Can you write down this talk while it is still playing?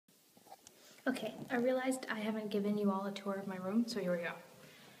Okay, I realized I haven't given you all a tour of my room, so here we go.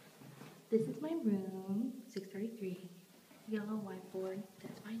 This is my room, 633. Yellow whiteboard,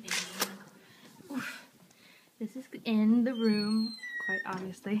 that's my name. Oof. This is in the room, quite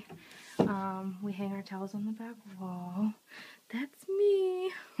obviously. We hang our towels on the back wall. That's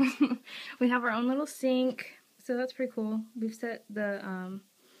me. We have our own little sink, so that's pretty cool. We've set the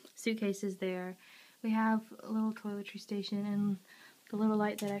suitcases there. We have a little toiletry station and the little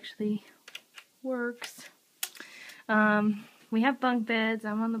light that actually works. We have bunk beds.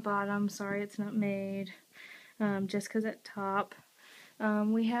 I'm on the bottom. Sorry it's not made. Jessica's at top.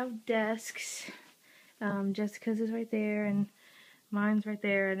 We have desks. Jessica's is right there and mine's right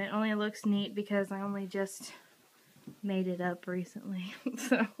there, and it only looks neat because I only just made it up recently.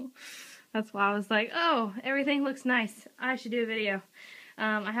 So that's why I was like, oh, everything looks nice. I should do a video.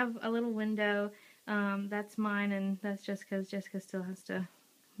 I have a little window. That's mine and that's Jessica's. Jessica still has to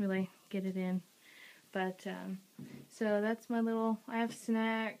really get it in. But, so that's my little, I have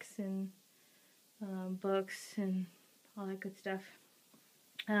snacks and books and all that good stuff.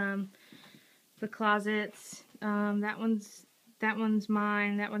 The closets, that one's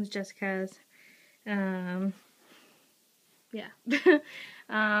mine, that one's Jessica's. Yeah.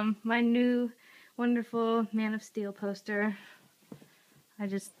 My new wonderful Man of Steel poster. I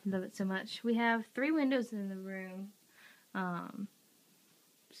just love it so much. We have 3 windows in the room,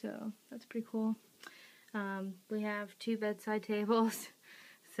 so that's pretty cool. We have 2 bedside tables,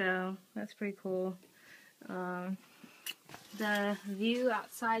 so that's pretty cool. The view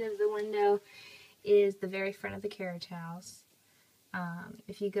outside of the window is the very front of the carriage house.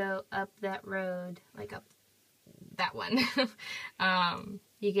 If you go up that road, like up that one,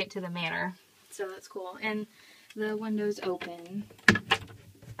 you get to the manor, so that's cool. And the window's open,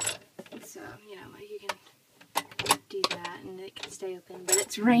 so you know you can do that and it can stay open, but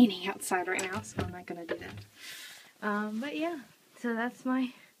it's raining outside right now, so I'm not gonna do that. But yeah, so that's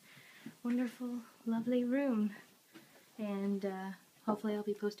my wonderful, lovely room, and hopefully I'll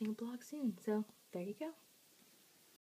be posting a blog soon, so there you go.